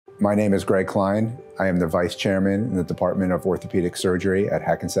My name is Gregg Klein. I am the Vice Chairman in the Department of Orthopedic Surgery at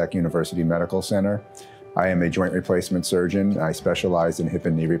Hackensack University Medical Center. I am a joint replacement surgeon. I specialize in hip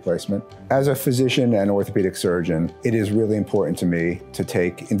and knee replacement. As a physician and orthopedic surgeon, it is really important to me to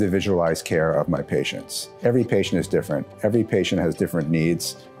take individualized care of my patients. Every patient is different. Every patient has different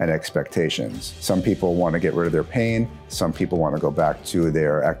needs and expectations. Some people want to get rid of their pain. Some people want to go back to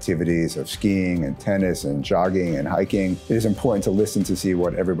their activities of skiing and tennis and jogging and hiking. It is important to listen to see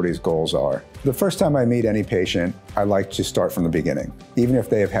what everybody's goals are. The first time I meet any patient, I like to start from the beginning. Even if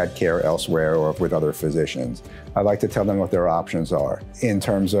they have had care elsewhere or with other physicians, I like to tell them what their options are. In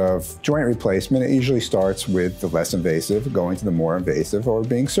terms of joint replacement, it usually starts with the less invasive, going to the more invasive, or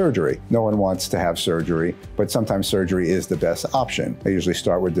being surgery. No one wants to have surgery, but sometimes surgery is the best option. I usually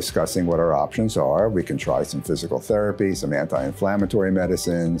start with discussing what our options are. We can try some physical therapy, some anti-inflammatory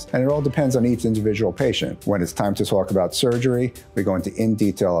medicines, and it all depends on each individual patient. When it's time to talk about surgery, we go into in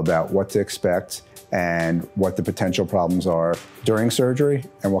detail about what to expect and what the potential problems are during surgery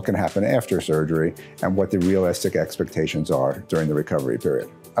and what can happen after surgery and what the realistic expectations are during the recovery period.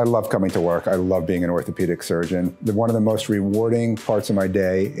 I love coming to work. I love being an orthopedic surgeon. One of the most rewarding parts of my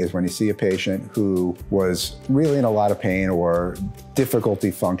day is when you see a patient who was really in a lot of pain or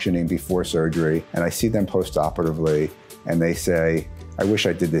difficulty functioning before surgery, and I see them post-operatively and they say, "I wish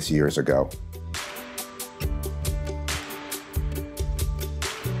I did this years ago."